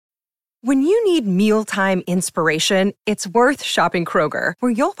When you need mealtime inspiration, it's worth shopping Kroger,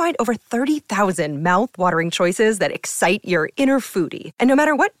 where you'll find over 30,000 mouth-watering choices that excite your inner foodie. And no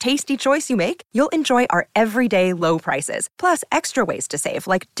matter what tasty choice you make, you'll enjoy our everyday low prices, plus extra ways to save,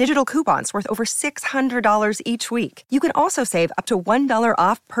 like digital coupons worth over $600 each week. You can also save up to $1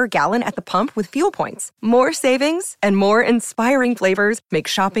 off per gallon at the pump with fuel points. More savings and more inspiring flavors make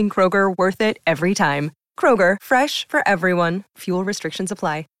shopping Kroger worth it every time. Kroger, fresh for everyone. Fuel restrictions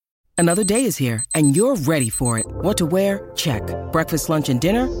apply. Another day is here, and you're ready for it. What to wear? Check. Breakfast, lunch, and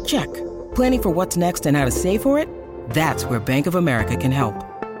dinner? Check. Planning for what's next and how to save for it? That's where Bank of America can help.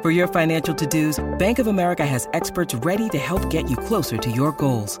 For your financial to-dos, Bank of America has experts ready to help get you closer to your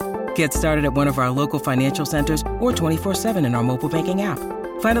goals. Get started at one of our local financial centers or 24/7 in our mobile banking app.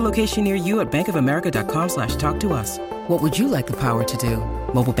 Find a location near you at bankofamerica.com/talktous. What would you like the power to do?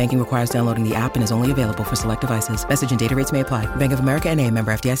 Mobile banking requires downloading the app and is only available for select devices. Message and data rates may apply. Bank of America N.A.,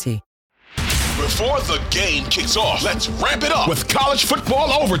 member FDIC. Before the game kicks off, let's ramp it up with college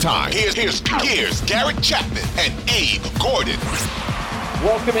football overtime. Here's Garrett Chapman and Abe Gordon.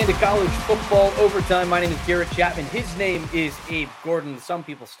 Welcome into college football overtime. My name is Garrett Chapman. His name is Abe Gordon. Some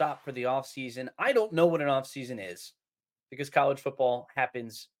people stop for the offseason. I don't know what an offseason is because college football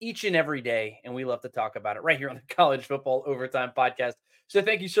happens each and every day, and we love to talk about it right here on the College Football Overtime podcast. So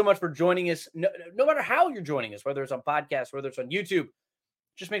thank you so much for joining us. No matter how you're joining us, whether it's on podcast, whether it's on YouTube,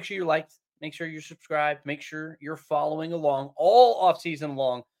 just make sure you're liked. Make sure you're subscribed. Make sure you're following along all offseason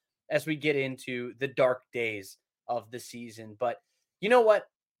long as we get into the dark days of the season. But you know what?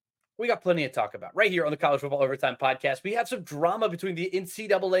 We got plenty to talk about right here on the College Football Overtime podcast. We have some drama between the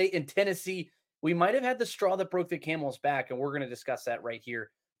NCAA and Tennessee. We might have had the straw that broke the camel's back, and we're going to discuss that right here.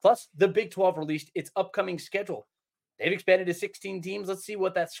 Plus, the Big 12 released its upcoming schedule. They've expanded to 16 teams. Let's see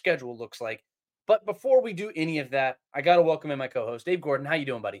what that schedule looks like. But before we do any of that, I got to welcome in my co-host, Dave Gordon. How you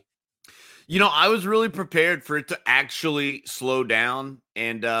doing, buddy? You know, I was really prepared for it to actually slow down,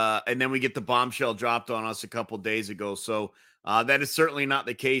 and then we get the bombshell dropped on us a couple days ago. So that is certainly not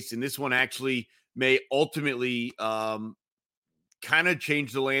the case, and this one actually may ultimately kind of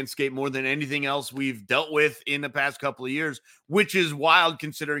change the landscape more than anything else we've dealt with in the past couple of years, which is wild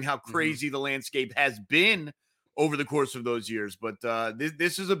considering how crazy the landscape has been over the course of those years. But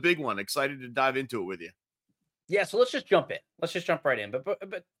this is a big one. Excited to dive into it with you. Yeah, so let's just jump in. Let's just jump right in.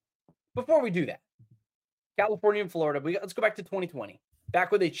 But before we do that, California and Florida, let's go back to 2020, back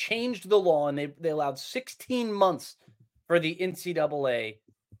when they changed the law and they allowed 16 months for the NCAA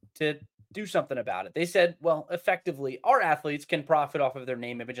to do something about it. They said, well, effectively, our athletes can profit off of their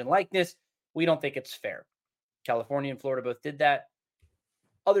name, image, and likeness. We don't think it's fair. California and Florida both did that.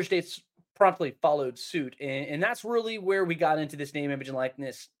 Other states promptly followed suit. And that's really where we got into this name, image, and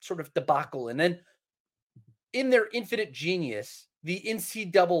likeness sort of debacle. And then in their infinite genius, the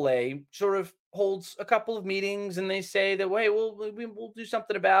NCAA sort of holds a couple of meetings and they say that, hey, we'll do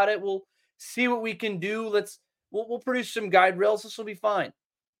something about it. We'll see what we can do. We'll produce some guide rails. This will be fine.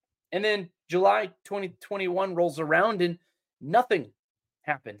 And then July 2021 rolls around and nothing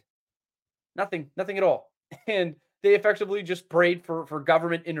happened. Nothing at all. And they effectively just prayed for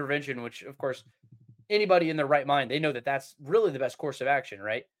government intervention, which, of course, anybody in their right mind, they know that that's really the best course of action,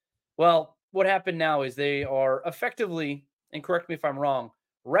 right? Well, what happened now is they are effectively, and correct me if I'm wrong,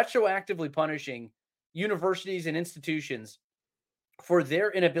 retroactively punishing universities and institutions for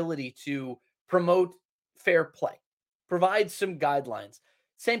their inability to promote fair play, provide some guidelines.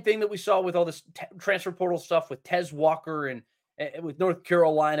 Same thing that we saw with all this transfer portal stuff with Tez Walker and with North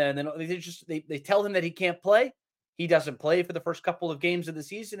Carolina. And then they tell him that he can't play. He doesn't play for the first couple of games of the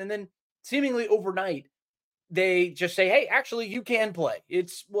season. And then seemingly overnight, they just say, hey, actually, you can play.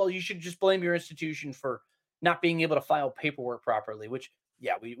 You should just blame your institution for not being able to file paperwork properly, which,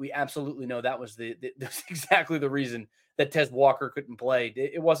 yeah, we absolutely know that was that's exactly the reason that Tez Walker couldn't play.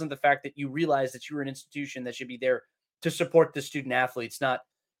 It wasn't the fact that you realized that you were an institution that should be there to support the student athletes, not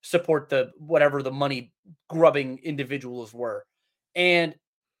support whatever the money grubbing individuals were. And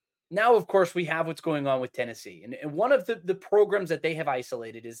now, of course, we have what's going on with Tennessee. And one of the programs that they have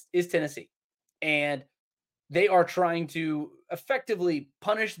isolated is Tennessee. And they are trying to effectively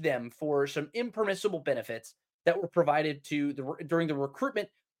punish them for some impermissible benefits that were provided during the recruitment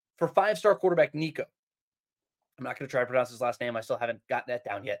for five-star quarterback Nico. I'm not going to try to pronounce his last name. I still haven't gotten that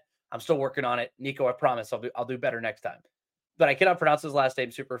down yet. I'm still working on it. Nico, I promise I'll do better next time. But I cannot pronounce his last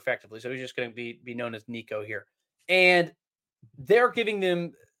name super effectively, so he's just going to be known as Nico here. And they're giving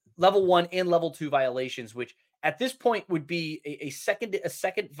them level 1 and level 2 violations, which at this point would be a second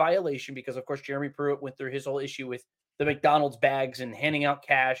violation because, of course, Jeremy Pruitt went through his whole issue with the McDonald's bags and handing out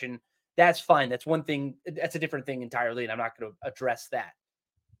cash, and that's fine. That's one thing. That's a different thing entirely, and I'm not going to address that.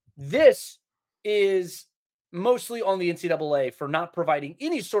 This is mostly on the NCAA for not providing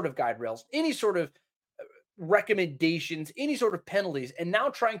any sort of guide rails, any sort of recommendations, any sort of penalties, and now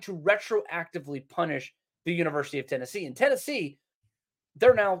trying to retroactively punish the University of Tennessee. In Tennessee,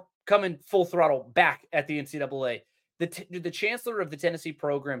 they're now coming full throttle back at the NCAA. The chancellor of the Tennessee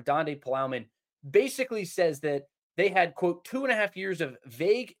program, Donde Plowman, basically says that they had, quote, 2.5 years of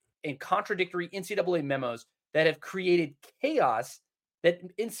vague and contradictory NCAA memos that have created chaos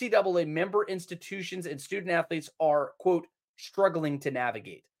that NCAA member institutions and student athletes are, quote, struggling to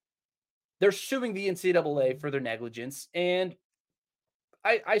navigate. They're suing the NCAA for their negligence, and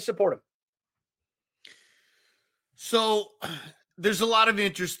I support them. So there's a lot of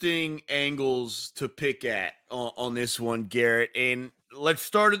interesting angles to pick at on this one, Garrett. And let's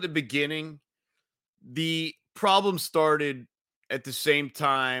start at the beginning. The problem started at the same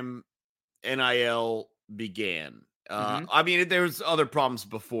time NIL began. I mean, there was other problems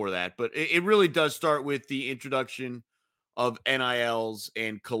before that, but it really does start with the introduction of NILs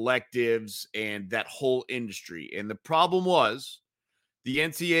and collectives and that whole industry. And the problem was the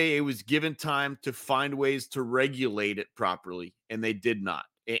NCAA was given time to find ways to regulate it properly, and they did not.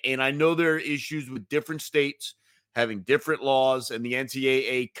 And I know there are issues with different states having different laws, and the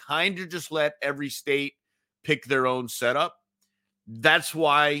NCAA kind of just let every state pick their own setup. That's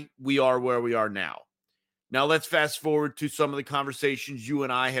why we are where we are now. Now, let's fast forward to some of the conversations you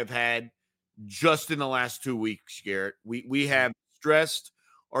and I have had just in the last 2 weeks, Garrett. We have stressed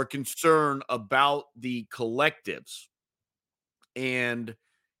our concern about the collectives and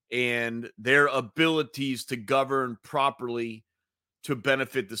their abilities to govern properly to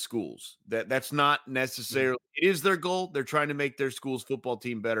benefit the schools. That's not necessarily it is their goal. They're trying to make their school's football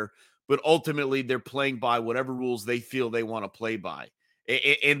team better, but ultimately they're playing by whatever rules they feel they want to play by.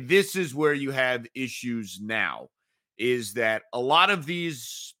 And this is where you have issues now, is that a lot of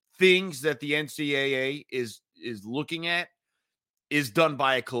these things that the NCAA is looking at is done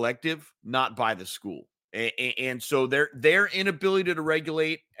by a collective, not by the school. And so their inability to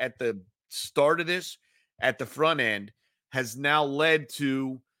regulate at the start of this, at the front end, has now led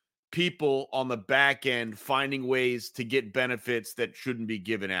to people on the back end finding ways to get benefits that shouldn't be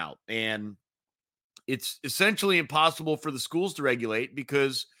given out. And it's essentially impossible for the schools to regulate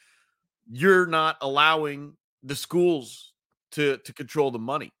because you're not allowing the schools to control the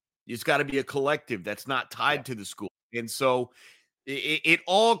money. It's got to be a collective that's not tied to the school. And so it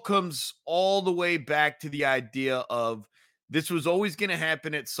all comes all the way back to the idea of this was always going to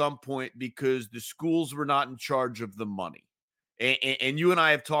happen at some point because the schools were not in charge of the money. And you and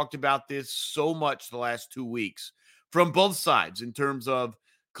I have talked about this so much the last 2 weeks from both sides in terms of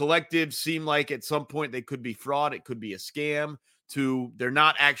collectives seem like at some point they could be fraud. It could be a scam to they're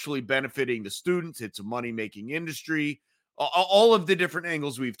not actually benefiting the students. It's a money-making industry, all of the different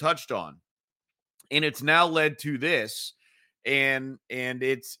angles we've touched on. And it's now led to this. And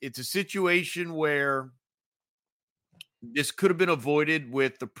it's a situation where this could have been avoided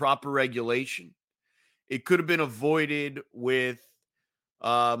with the proper regulation. It could have been avoided with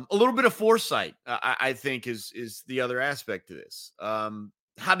a little bit of foresight, I think is the other aspect to this.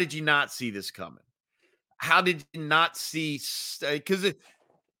 How did you not see this coming? How did you not see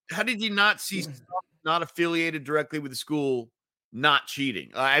how did you not see stuff not affiliated directly with the school not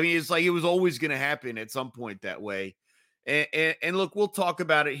cheating? I mean, it's like it was always going to happen at some point that way. And look, we'll talk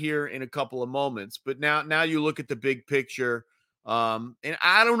about it here in a couple of moments, but now you look at the big picture. And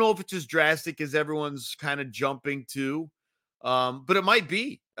I don't know if it's as drastic as everyone's kind of jumping to, but it might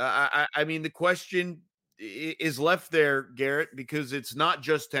be. I mean, the question is left there, Garrett, because it's not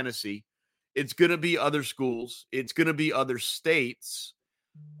just Tennessee. It's going to be other schools. It's going to be other states.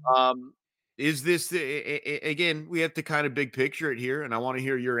 Is this again? We have to kind of big picture it here, and I want to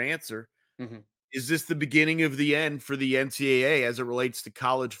hear your answer. Mm-hmm. Is this the beginning of the end for the NCAA as it relates to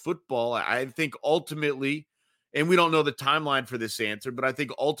college football? I think ultimately, and we don't know the timeline for this answer, but I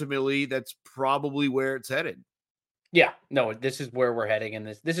think ultimately that's probably where it's headed. Yeah, no, this is where we're heading, and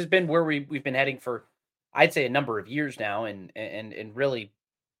this has been where we've been heading for, I'd say, a number of years now, and really,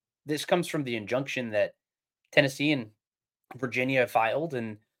 this comes from the injunction that Tennessee and Virginia filed,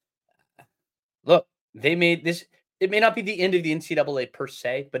 and look, they made this. It may not be the end of the NCAA per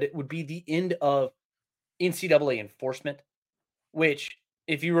se, but it would be the end of NCAA enforcement. Which,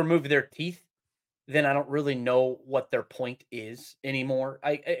 if you remove their teeth, then I don't really know what their point is anymore.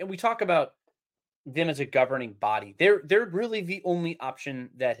 And we talk about them as a governing body. They're really the only option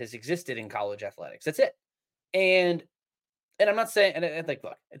that has existed in college athletics. That's it. And I'm not saying, and I think,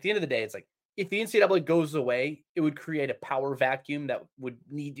 look, at the end of the day, it's like if the NCAA goes away, it would create a power vacuum that would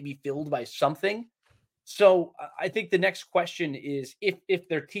need to be filled by something. So I think the next question is if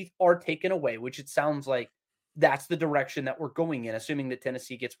their teeth are taken away, which it sounds like that's the direction that we're going in, assuming that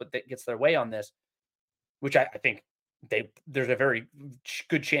Tennessee gets their way on this, which I think there's a very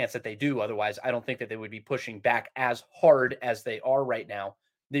good chance that they do. Otherwise, I don't think that they would be pushing back as hard as they are right now.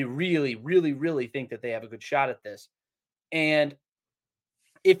 They really, really, really think that they have a good shot at this. And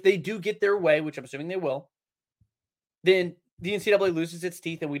if they do get their way, which I'm assuming they will, then the NCAA loses its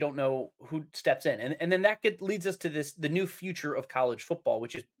teeth and we don't know who steps in. And then that leads us to the new future of college football,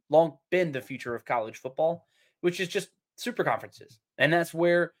 which has long been the future of college football, which is just super conferences. And that's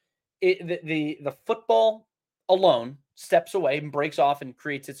where the football alone steps away and breaks off and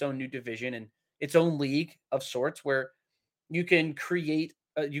creates its own new division and its own league of sorts where you can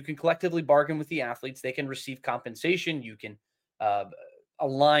you can collectively bargain with the athletes. They can receive compensation. You can uh,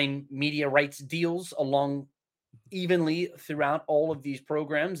 align media rights deals along evenly throughout all of these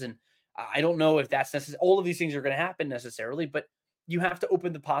programs. And I don't know if that's necessary. All of these things are going to happen necessarily, but you have to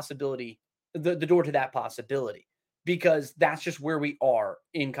open the possibility, the door to that possibility, because that's just where we are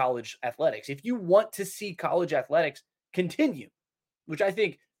in college athletics. If you want to see college athletics continue, which I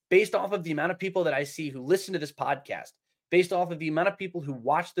think based off of the amount of people that I see who listen to this podcast, based off of the amount of people who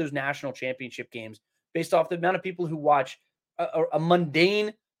watch those national championship games, based off the amount of people who watch a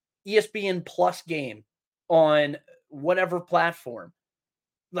mundane ESPN Plus game on whatever platform,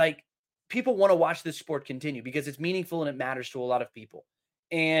 like people want to watch this sport continue because it's meaningful and it matters to a lot of people.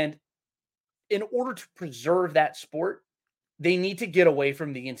 And in order to preserve that sport, they need to get away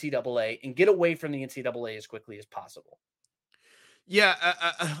from the NCAA and get away from the NCAA as quickly as possible. Yeah,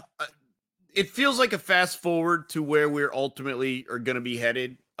 it feels like a fast forward to where we're ultimately are going to be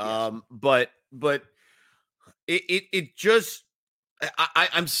headed. Yes. But it just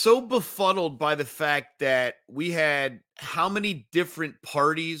I'm so befuddled by the fact that we had how many different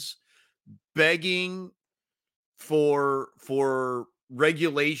parties begging for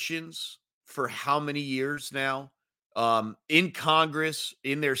regulations for how many years now, in Congress,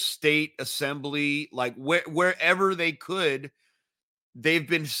 in their state assembly, like wherever they could, they've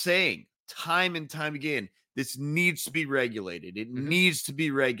been saying time and time again, this needs to be regulated. It needs to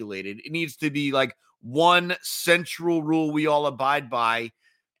be regulated. It needs to be like one central rule we all abide by.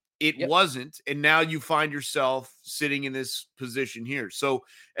 It wasn't. And now you find yourself sitting in this position here. So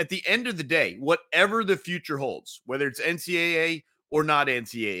at the end of the day, whatever the future holds, whether it's NCAA or not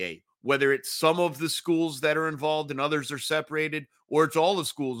NCAA, whether it's some of the schools that are involved and others are separated, or it's all the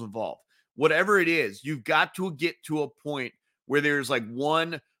schools involved, whatever it is, you've got to get to a point where there's like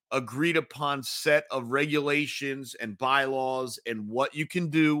one agreed upon set of regulations and bylaws and what you can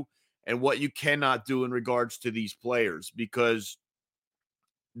do and what you cannot do in regards to these players, because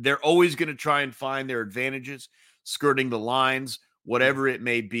they're always going to try and find their advantages, skirting the lines, whatever it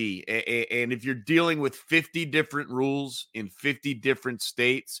may be. And if you're dealing with 50 different rules in 50 different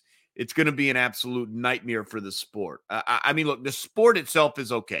states, it's going to be an absolute nightmare for the sport. I mean, look, the sport itself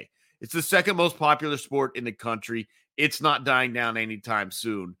is okay. It's the second most popular sport in the country. It's not dying down anytime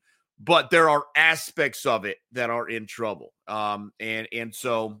soon, but there are aspects of it that are in trouble. And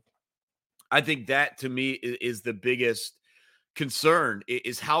so I think that to me is the biggest concern,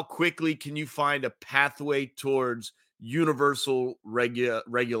 is how quickly can you find a pathway towards universal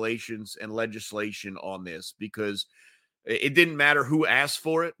regulations and legislation on this, because it didn't matter who asked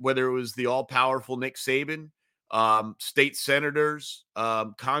for it, whether it was the all-powerful Nick Saban, state senators,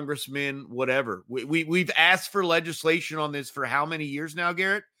 congressmen, whatever. We've asked for legislation on this for how many years now,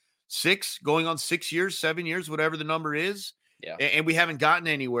 Garrett? 6, going on 6 years, 7 years, whatever the number is. Yeah. And we haven't gotten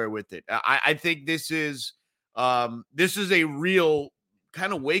anywhere with it. I think this is a real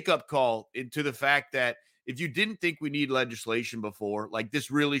kind of wake-up call into the fact that if you didn't think we need legislation before, like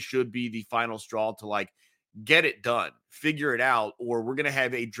this really should be the final straw to like get it done, figure it out, or we're going to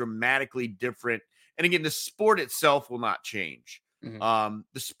have a dramatically different. And again, the sport itself will not change. The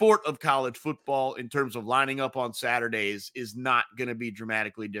sport of college football in terms of lining up on Saturdays is not going to be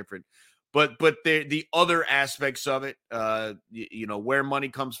dramatically different. But the other aspects of it, where money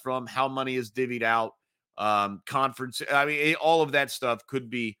comes from, how money is divvied out, conference, I mean, all of that stuff could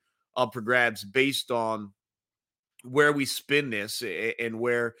be up for grabs based on where we spin this and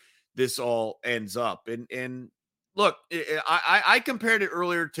where this all ends up. And look, I compared it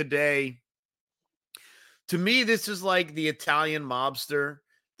earlier today. To me, this is like the Italian mobster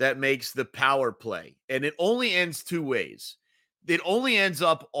that makes the power play, and it only ends two ways. It only ends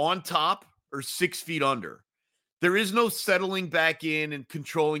up on top or 6 feet under. There is no settling back in and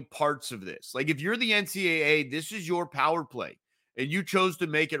controlling parts of this. Like if you're the NCAA, this is your power play, and you chose to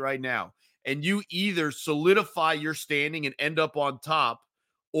make it right now. And you either solidify your standing and end up on top,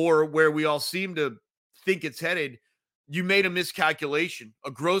 or where we all seem to think it's headed, you made a miscalculation,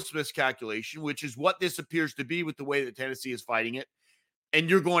 a gross miscalculation, which is what this appears to be with the way that Tennessee is fighting it. And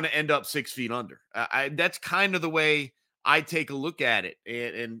you're going to end up 6 feet under. That's kind of the way I take a look at it.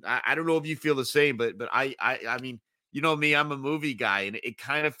 And I don't know if you feel the same, but I mean, you know me, I'm a movie guy, and it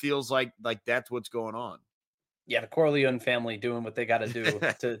kind of feels like that's what's going on. Yeah, the Corleone family doing what they got to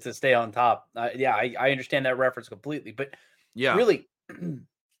do to stay on top. Yeah, I understand that reference completely, but Yeah. really,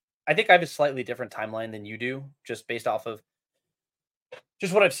 I think I have a slightly different timeline than you do, just based off of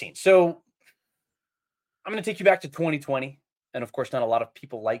just what I've seen. So I'm going to take you back to 2020. And of course, not a lot of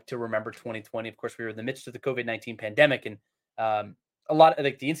people like to remember 2020. Of course, we were in the midst of the COVID-19 pandemic, and a lot of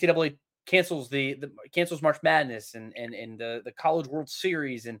like the NCAA cancels cancels March Madness and the College World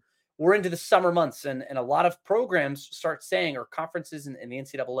Series, and we're into the summer months, and a lot of programs start saying, or conferences and the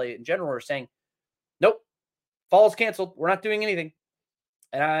NCAA in general are saying, nope, fall's canceled. We're not doing anything.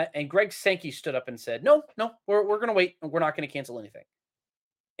 And Greg Sankey stood up and said, no, we're going to wait, and we're not going to cancel anything.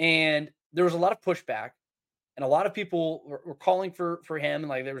 And there was a lot of pushback. And a lot of people were calling for him, and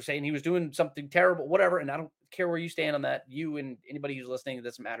like they were saying he was doing something terrible, whatever. And I don't care where you stand on that. You and anybody who's listening, it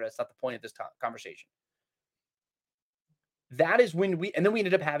doesn't matter. That's not the point of this conversation. That is when we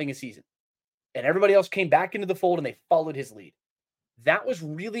ended up having a season, and everybody else came back into the fold, and they followed his lead. That was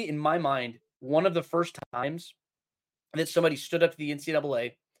really, in my mind, one of the first times that somebody stood up to the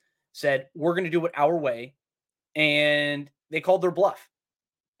NCAA, said, we're going to do it our way. And they called their bluff,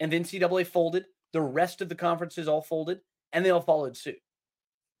 and the NCAA folded. The rest of the conferences all folded, and they all followed suit.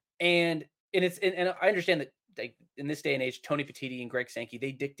 And I understand that in this day and age, Tony Petitti and Greg Sankey,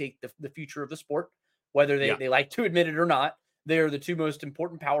 they dictate the future of the sport, whether they like to admit it or not. They are the two most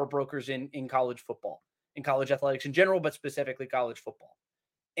important power brokers in college football, in college athletics in general, but specifically college football.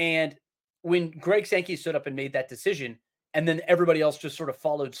 And when Greg Sankey stood up and made that decision, and then everybody else just sort of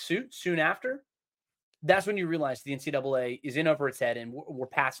followed suit soon after, that's when you realize the NCAA is in over its head, and we're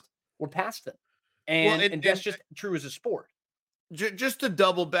past them. And that's just true as a sport. Just to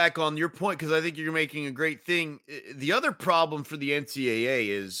double back on your point, because I think you're making a great thing. The other problem for the NCAA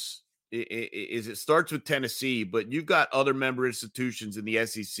is it starts with Tennessee, but you've got other member institutions in the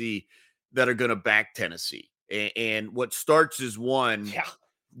SEC that are going to back Tennessee. And what starts is one,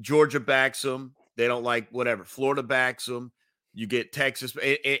 Georgia backs them. They don't like whatever. Florida backs them. You get Texas, and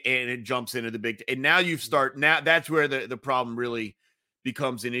it jumps into the big. And now that's where the problem really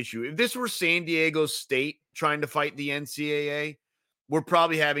becomes an issue. If this were San Diego State trying to fight the NCAA, we're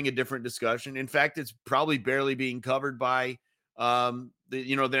probably having a different discussion. In fact, it's probably barely being covered by the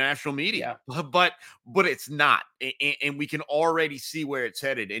national media. Yeah. But it's not, and we can already see where it's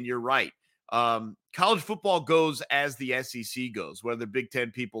headed. And you're right. College football goes as the SEC goes, whether Big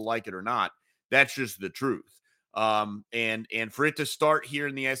Ten people like it or not. That's just the truth. And for it to start here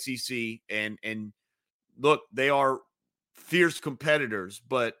in the SEC, and look, they are fierce competitors,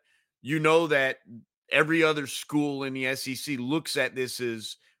 but you know that every other school in the SEC looks at this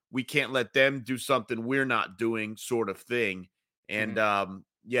as, we can't let them do something we're not doing, sort of thing. And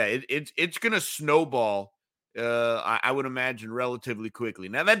it's going to snowball, I would imagine, relatively quickly.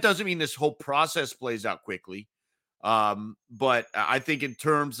 Now, that doesn't mean this whole process plays out quickly, but I think in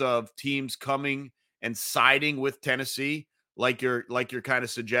terms of teams coming and siding with Tennessee, like you're kind of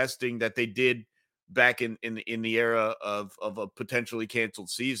suggesting that they did back in the era of a potentially canceled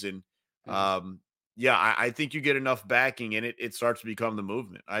season. I think you get enough backing and it starts to become the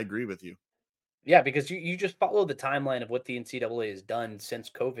movement. I agree with you. Yeah, because you just follow the timeline of what the NCAA has done since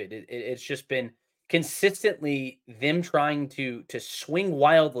COVID. It's just been consistently them trying to swing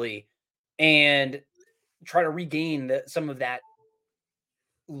wildly and try to regain some of that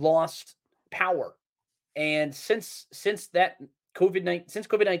lost power. And since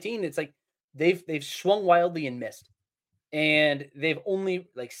COVID-19, it's like they've swung wildly and missed. And they've only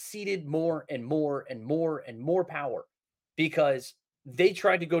ceded more and more and more and more power, because they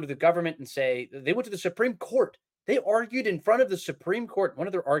tried to go to the government and say, they went to the Supreme Court. They argued in front of the Supreme Court. One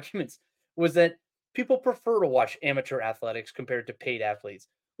of their arguments was that people prefer to watch amateur athletics compared to paid athletes,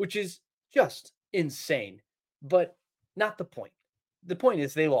 which is just insane, but not the point. The point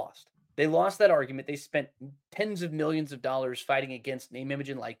is they lost. They lost that argument. They spent tens of millions of dollars fighting against name, image,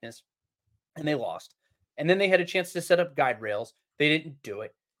 and likeness, and they lost. And then they had a chance to set up guide rails. They didn't do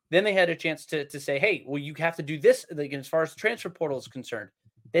it. Then they had a chance to say, hey, well, you have to do this as far as the transfer portal is concerned.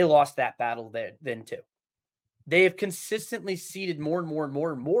 They lost that battle there then too. They have consistently ceded more and more and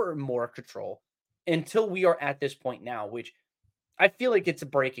more and more and more control until we are at this point now, which I feel like it's a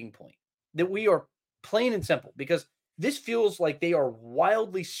breaking point, that we are plain and simple, because this feels like they are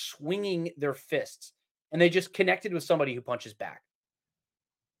wildly swinging their fists, and they just connected with somebody who punches back.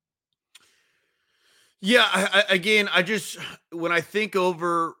 Yeah, again, I just when I think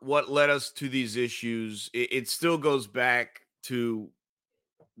over what led us to these issues, it still goes back to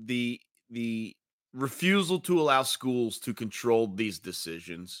the the refusal to allow schools to control these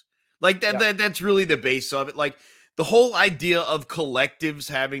decisions. Like Yeah. that's really the base of it. Like the whole idea of collectives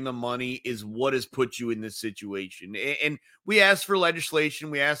having the money is what has put you in this situation. And we asked for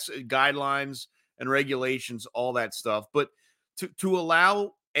legislation, we asked guidelines and regulations, all that stuff. But to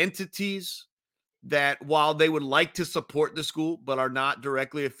allow entities that while they would like to support the school but are not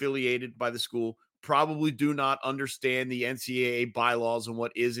directly affiliated by the school, probably do not understand the NCAA bylaws and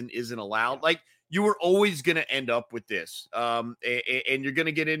what is and isn't allowed. Like you were always going to end up with this. And you're going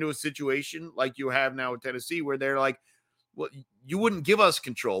to get into a situation like you have now in Tennessee where they're like, well, you wouldn't give us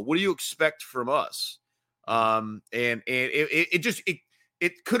control. What do you expect from us? And it just,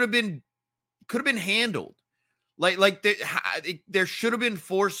 it could have been handled. There should have been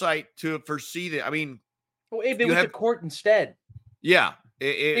foresight to foresee that. I mean, Well, Abe, they went to court instead. Yeah,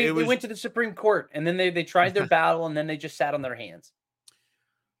 They went to the Supreme Court, and then they tried their battle, and then they just sat on their hands.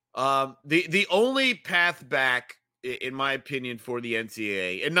 The only path back, in my opinion, for the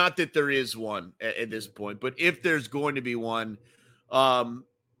NCAA, and not that there is one at this point, but if there's going to be one,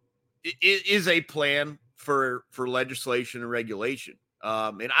 it is a plan for legislation and regulation.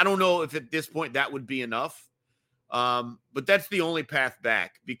 And I don't know if at this point that would be enough. But that's the only path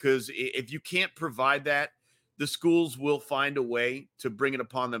back, because if you can't provide that, the schools will find a way to bring it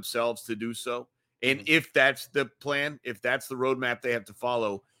upon themselves to do so. And if that's the plan, if that's the roadmap they have to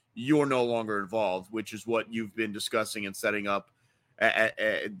follow, you're no longer involved, which is what you've been discussing and setting up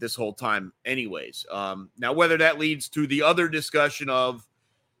this whole time anyways. Now, whether that leads to the other discussion of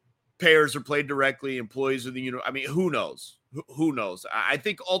payers are played directly, employees of the I mean, who knows? Who knows? I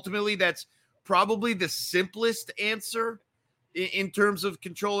think ultimately that's probably the simplest answer in terms of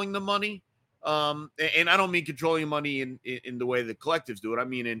controlling the money. And I don't mean controlling money in the way the collectives do it. I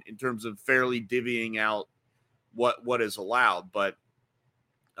mean in terms of fairly divvying out what is allowed. But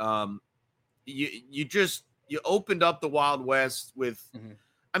you opened up the Wild West with,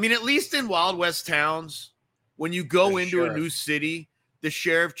 I mean, at least in Wild West towns, when you go into a new city, the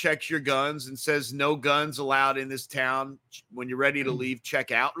sheriff checks your guns and says no guns allowed in this town. When you're ready to leave,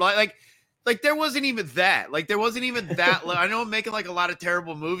 check out. Like there wasn't even that. Like there wasn't even that. I know I'm making like a lot of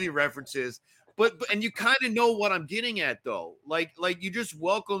terrible movie references, but and you kind of know what I'm getting at though. Like you just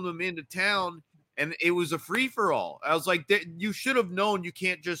welcomed them into town, and it was a free for all. I was like, you should have known you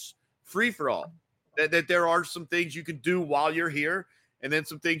can't just free for all. That there are some things you can do while you're here, and then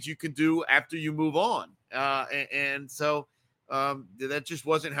some things you can do after you move on. And so that just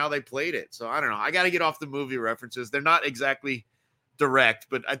wasn't how they played it. So I don't know. I got to get off the movie references. They're not exactly direct,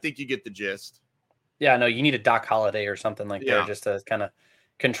 but I think you get the gist. Yeah, no, you need a Doc Holliday or something like that just to kind of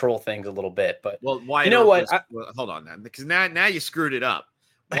control things a little bit. But Wyatt you know Earp what? Hold on, man, because now you screwed it up.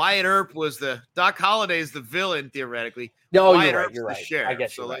 Wyatt Earp was the Doc Holliday is the villain theoretically. No, Wyatt you're Earp's right. the sheriff. I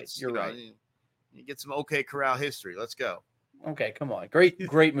guess so you're right. You're right. You get some OK Corral history. Let's go. Okay, come on. Great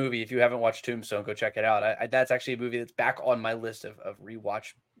movie. If you haven't watched Tombstone, go check it out. That's actually a movie that's back on my list of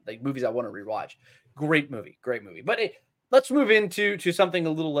rewatch, like movies I want to rewatch. Great movie. But let's move into something a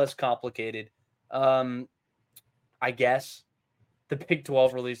little less complicated. I guess the Big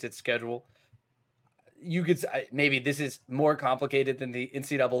 12 released its schedule. You could say maybe this is more complicated than the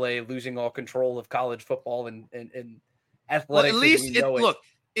NCAA losing all control of college football and athletics. Well, at least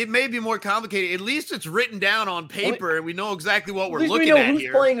it may be more complicated. At least it's written down on paper, and we know exactly what we're looking at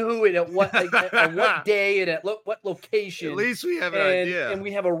here. Who's playing who and at what on what day and at what location. At least we have an idea, and we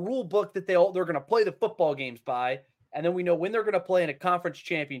have a rule book that they're going to play the football games by, and then we know when they're going to play in a conference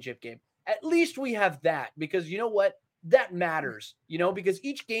championship game. At least we have that, because you know what? That matters, because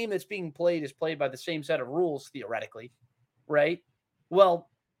each game that's being played is played by the same set of rules theoretically, right? Well,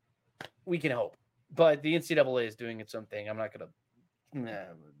 we can hope, but the NCAA is doing its own thing. I'm not going to.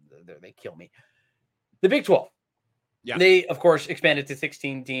 They kill me. The Big 12. Yeah. They, of course, expanded to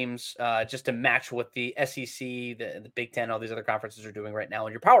 16 teams just to match what the SEC, the Big 10, all these other conferences are doing right now.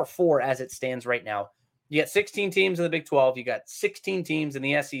 And your Power 4, as it stands right now, you got 16 teams in the Big 12. You got 16 teams in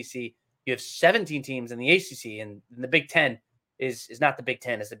the SEC. You have 17 teams in the ACC. And the Big 10 is not the Big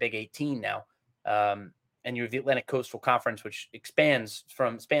 10. It's the Big 18 now. And you have the Atlantic Coastal Conference, which spans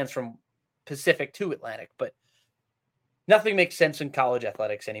from Pacific to Atlantic. But nothing makes sense in college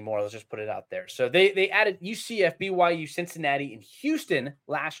athletics anymore. Let's just put it out there. So they added UCF, BYU, Cincinnati, and Houston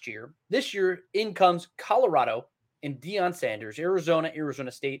last year. This year, in comes Colorado and Deion Sanders, Arizona,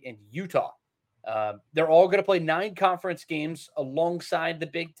 Arizona State, and Utah. They're all going to play 9 conference games alongside the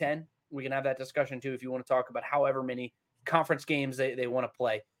Big 10. We can have that discussion, too, if you want to talk about however many conference games they want to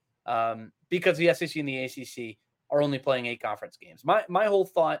play. because the SEC and the ACC are only playing 8 conference games. My whole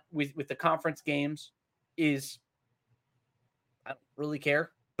thought with the conference games is I don't really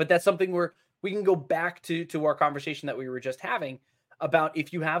care, but that's something where we can go back to our conversation that we were just having about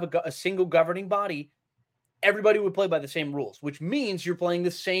if you have a single governing body, everybody would play by the same rules, which means you're playing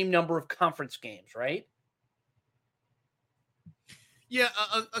the same number of conference games, right? Yeah,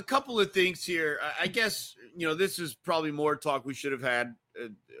 a couple of things here. I guess, this is probably more talk we should have had.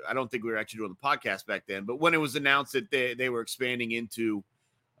 I don't think we were actually doing the podcast back then, but when it was announced that they were expanding into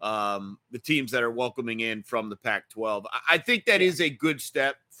the teams that are welcoming in from the Pac-12, I think that is a good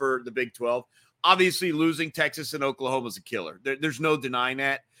step for the Big 12. Obviously, losing Texas and Oklahoma is a killer. There's no denying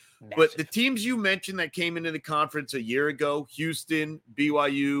that. Massive. But the teams you mentioned that came into the conference a year ago, Houston,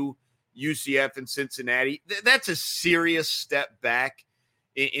 BYU, UCF, and Cincinnati, that's a serious step back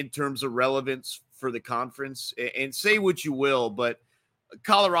in terms of relevance for the conference. And say what you will, but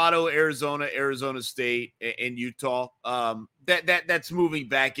Colorado, Arizona State, and Utah, that's moving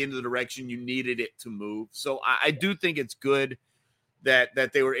back into the direction you needed it to move. So I do think it's good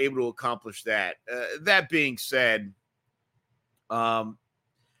that they were able to accomplish that. That being said,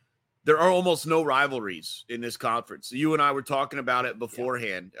 there are almost no rivalries in this conference. You and I were talking about it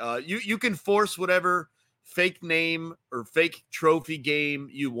beforehand. You can force whatever fake name or fake trophy game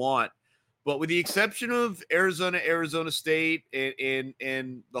you want, but with the exception of Arizona State and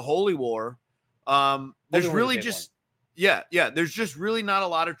the Holy War, there's really just there's just really not a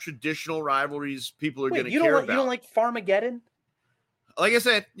lot of traditional rivalries people are going to care about. You don't like Farmageddon? Like I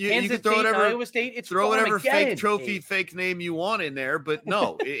said, you can throw whatever Iowa State, it's throw whatever fake trophy, Dave. fake name you want in there, but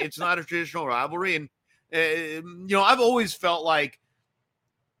no, it's not a traditional rivalry. And I've always felt like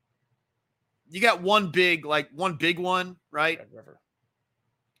you got one big one, right? Red River.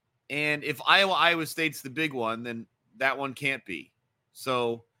 And if Iowa State's the big one, then that one can't be.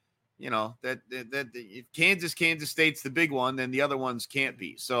 So, that if Kansas State's the big one, then the other ones can't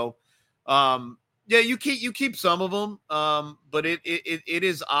be. So, yeah, you keep some of them, but it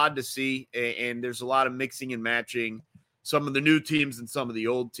is odd to see, and there's a lot of mixing and matching some of the new teams and some of the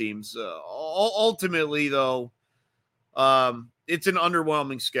old teams. Ultimately, though, it's an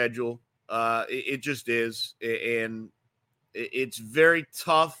underwhelming schedule. It just is, and it's very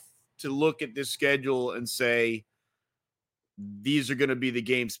tough to look at this schedule and say these are going to be the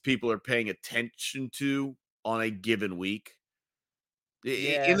games people are paying attention to on a given week.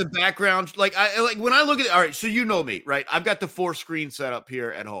 In the background, like when I look at it, all right, so you know me, right? I've got the 4-screen set up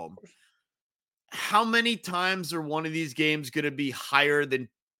here at home. How many times are one of these games going to be higher than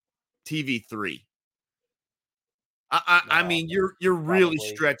TV3? I mean, you're really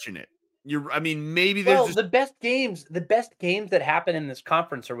stretching it. Maybe there's the best games that happen in this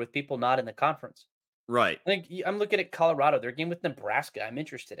conference are with people not in the conference. Right. Like I'm looking at Colorado, their game with Nebraska, I'm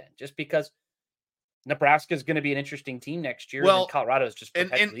interested in just because Nebraska is going to be an interesting team next year. Well, and Colorado is just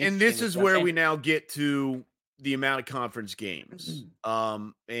and this is where we now get to the amount of conference games.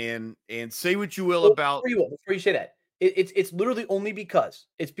 And say what you will about before you say that, it's literally only because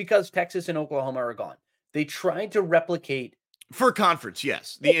Texas and Oklahoma are gone. They tried to replicate for conference,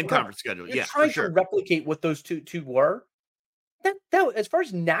 yes, the in-conference schedule, yeah, trying to replicate what those two were. That as far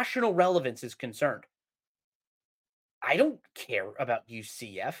as national relevance is concerned, I don't care about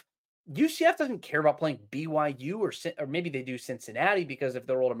UCF. UCF doesn't care about playing BYU or maybe they do Cincinnati because of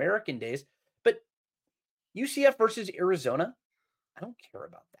their old American days. But UCF versus Arizona, I don't care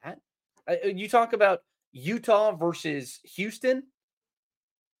about that. You talk about Utah versus Houston.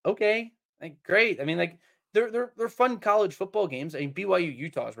 Okay, great. I mean, they're fun college football games. I mean, BYU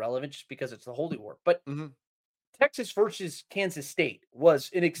Utah is relevant just because it's the Holy War. But Texas versus Kansas State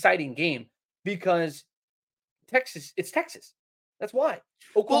was an exciting game because it's Texas. That's why.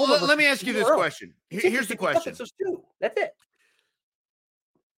 Oklahoma let me ask you this question. Here's the question. That's it.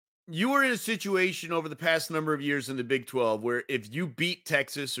 You were in a situation over the past number of years in the Big 12 where if you beat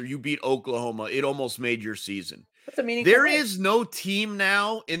Texas or you beat Oklahoma, it almost made your season. That's a meaningful There way. is no team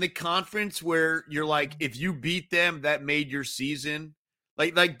now in the conference where you're like, if you beat them, that made your season.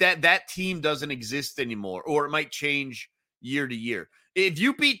 Like that team doesn't exist anymore, or it might change year to year. If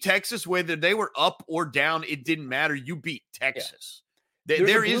you beat Texas, whether they were up or down, it didn't matter. You beat Texas. Yeah.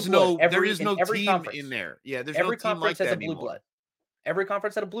 There is no team conference. In there. Yeah, there's every no team like conference has that a blue anymore. blood. Every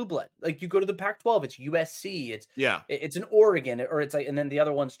conference had a blue blood. Like you go to the Pac-12, it's USC, it's an Oregon, or it's like, and then the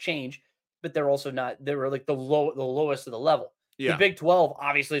other ones change, but they're also not. They were like the lowest of the level. Yeah. The Big 12,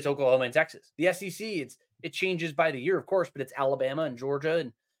 obviously, it's Oklahoma and Texas. The SEC, it changes by the year, of course, but it's Alabama and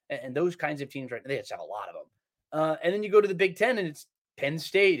Georgia and those kinds of teams. Right, they just have a lot of them. And then you go to the Big 10, and it's Penn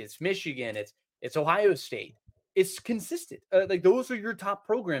State, it's Michigan, it's Ohio State. it's consistent. Like those are your top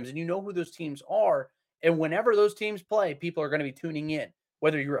programs, and you know who those teams are. And whenever those teams play, people are going to be tuning in,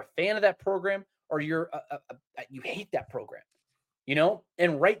 whether you're a fan of that program or you're you hate that program, you know.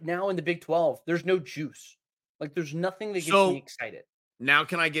 And right now in the Big 12, there's no juice. Like there's nothing that gets me So excited. now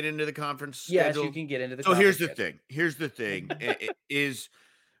can I get into the conference Yes, you schedule? can get into the So here's conference the schedule. thing. Here's the thing is,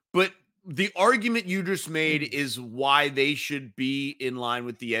 but the argument you just made is why they should be in line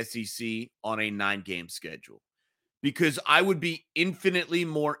with the SEC on a 9-game schedule. Because I would be infinitely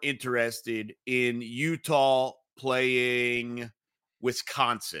more interested in Utah playing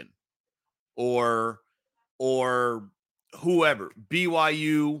Wisconsin or whoever,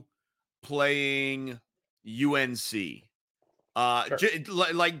 BYU playing UNC. Sure.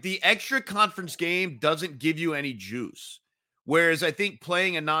 Like the extra conference game doesn't give you any juice. Whereas I think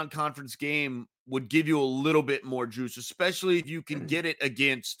playing a non-conference game would give you a little bit more juice, especially if you can get it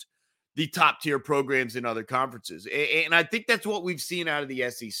against the top tier programs in other conferences. And I think that's what we've seen out of the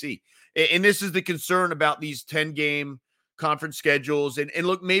SEC. And this is the concern about these 10-game conference schedules. And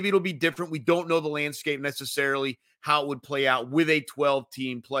look, maybe it'll be different. We don't know the landscape necessarily, how it would play out with a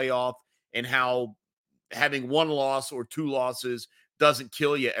 12-team playoff and how having one loss or two losses doesn't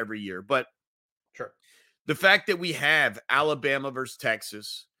kill you every year. But Sure. the fact that we have Alabama versus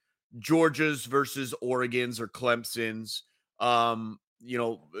Texas, Georgia's versus Oregon's or Clemson's,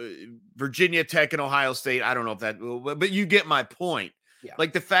 Virginia Tech and Ohio State. I don't know if that, but you get my point. Yeah.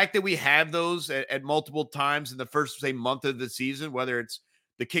 Like the fact that we have those at multiple times in the first, say, month of the season, whether it's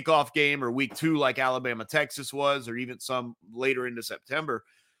the kickoff game or week 2, like Alabama, Texas was, or even some later into September,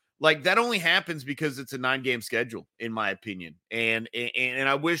 like that only happens because it's a 9-game schedule, in my opinion. And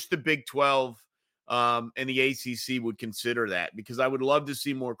I wish the Big 12 and the ACC would consider that, because I would love to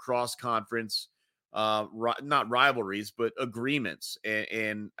see more cross-conference, not rivalries, but agreements.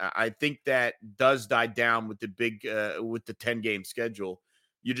 And I think that does die down with the 10-game schedule.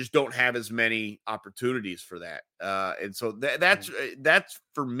 You just don't have as many opportunities for that. And so that's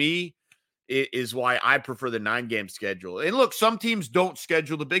for me is why I prefer the 9-game schedule. And look, some teams don't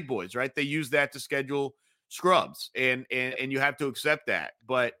schedule the big boys, right? They use that to schedule scrubs, and you have to accept that.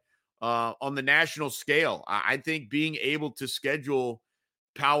 But on the national scale, I think being able to schedule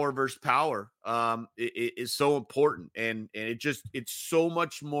power versus power is so important, and it's so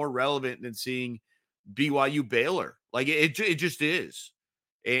much more relevant than seeing BYU Baylor. Like it just is.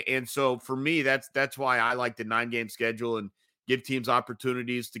 And so for me, that's why I like the 9-game schedule and give teams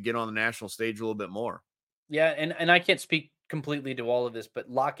opportunities to get on the national stage a little bit more. Yeah, and I can't speak completely to all of this, but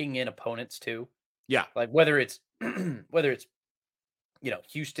locking in opponents too. Yeah. Like whether it's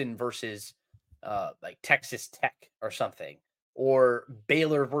Houston versus like Texas Tech or something, or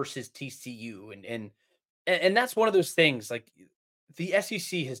Baylor versus TCU, and that's one of those things. Like the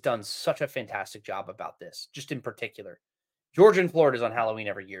SEC has done such a fantastic job about this, just in particular. Georgia and Florida is on Halloween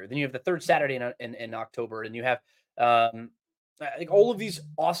every year. Then you have the third Saturday in October, and you have like all of these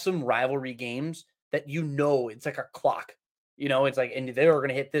awesome rivalry games that it's like a clock. It's like, and they're going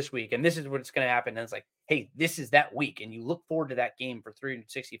to hit this week, and this is what's going to happen. And it's like, hey, this is that week, and you look forward to that game for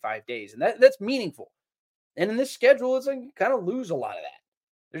 365 days, and that's meaningful. And in this schedule, it's like you kind of lose a lot of that.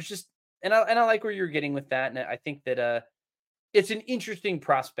 There's just, and I like where you're getting with that, and I think that it's an interesting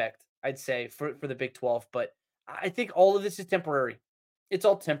prospect, I'd say, for the Big 12, but I think all of this is temporary. It's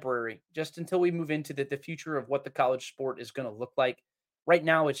all temporary, just until we move into the future of what the college sport is going to look like. Right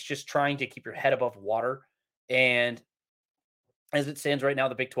now, it's just trying to keep your head above water. And as it stands right now,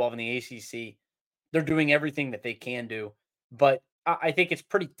 the Big 12 and the ACC, they're doing everything that they can do. But I think it's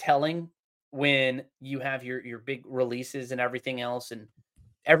pretty telling when you have your big releases and everything else, and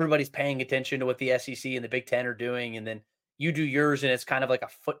everybody's paying attention to what the SEC and the Big 10 are doing, and then you do yours, and it's kind of like a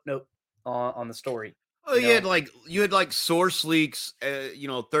footnote on the story. Oh, you had like source leaks,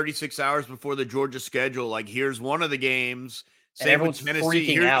 36 hours before the Georgia schedule. Like, here's one of the games. And Same everyone's with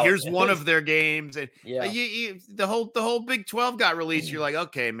Tennessee. freaking out. Here's one of their games, and Yeah. The whole Big 12 got released. You're like,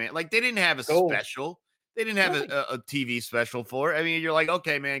 okay, man. Like they didn't have a Cool. special. They didn't have a TV special for it. I mean, you're like,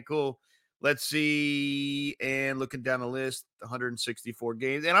 okay, man, cool. Let's see. And looking down the list, 164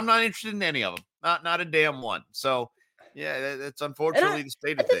 games, and I'm not interested in any of them. Not a damn one. So. Yeah, that's unfortunately the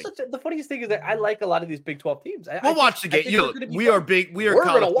state of things. The funniest thing is that I like a lot of these Big 12 teams. We'll watch the game. We are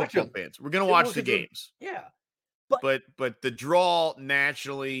college football fans. We're going to watch the games. Yeah. But the draw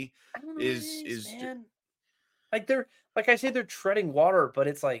nationally is man. Like they're treading water, but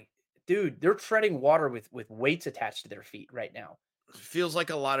it's like, dude, they're treading water with weights attached to their feet right now. Feels like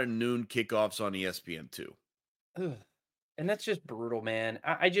a lot of noon kickoffs on ESPN too. And that's just brutal, man.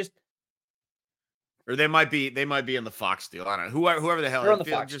 Or they might be in the Fox deal. I don't know. Whoever the hell. They're on the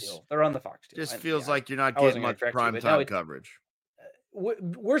Fox deal. They're on the Fox deal. Just feels like you're not I wasn't getting gonna much correct you, prime but time coverage.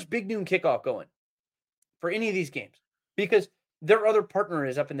 Where's Big Noon Kickoff going for any of these games? Because their other partner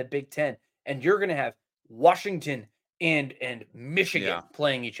is up in the Big Ten, and you're going to have Washington and Michigan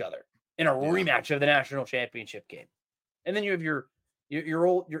playing each other in a rematch of the national championship game. And then you have your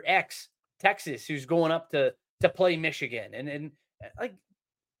ex Texas who's going up to play Michigan, and like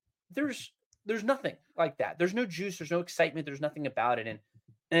there's nothing like that. There's no juice. There's no excitement. There's nothing about it.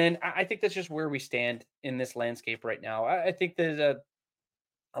 And I think that's just where we stand in this landscape right now. I think there's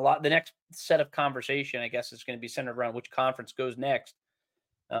a lot. The next set of conversation, I guess, is going to be centered around which conference goes next.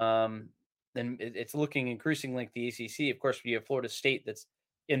 Then it's looking increasingly like the ACC. Of course, you have Florida State that's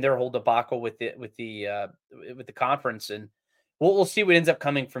in their whole debacle with the conference, and we'll see what ends up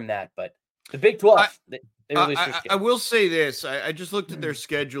coming from that. But the Big 12, I will say this: I just looked at their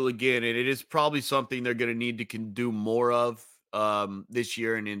schedule again, and it is probably something they're going to need to do more of this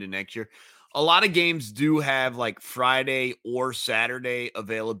year and into next year. A lot of games do have like Friday or Saturday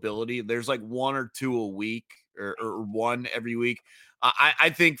availability. There's like one or two a week or one every week. I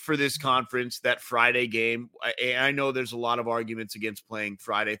think for this conference, that Friday game, I know there's a lot of arguments against playing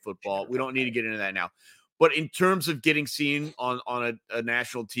Friday football. We don't need to get into that now. But in terms of getting seen on a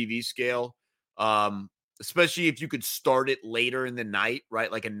national TV scale, especially if you could start it later in the night,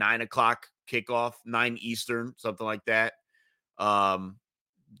 right? Like a 9 o'clock kickoff, 9 Eastern, something like that.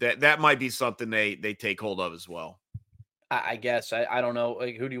 That might be something they take hold of as well. I guess. I don't know.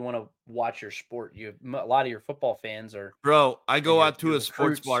 Like, who do you want to watch your sport? A lot of your football fans are. Bro, I go out to a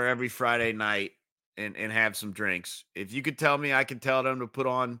sports bar every Friday night and have some drinks. If you could tell me, I can tell them to put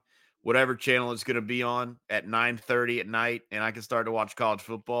on whatever channel it's going to be on at 9:30 at night, and I can start to watch college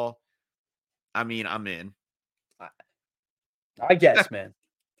football. I mean, I'm in. I guess, man.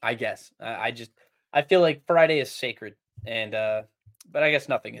 I guess. I feel like Friday is sacred, and but I guess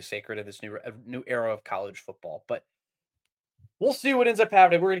nothing is sacred in this new era of college football. But we'll see what ends up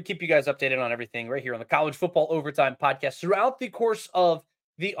happening. We're going to keep you guys updated on everything right here on the College Football Overtime Podcast throughout the course of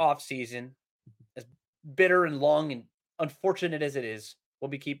the offseason. As bitter and long and unfortunate as it is, we'll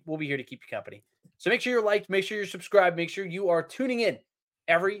be here to keep you company. So make sure you're liked, make sure you're subscribed, make sure you are tuning in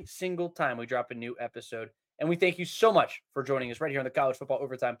every single time we drop a new episode. And we thank you so much for joining us right here on the College Football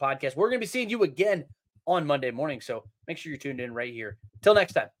Overtime Podcast. We're going to be seeing you again on Monday morning, so make sure you're tuned in right here. Till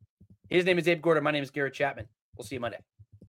next time, his name is Abe Gordon. My name is Garrett Chapman. We'll see you Monday.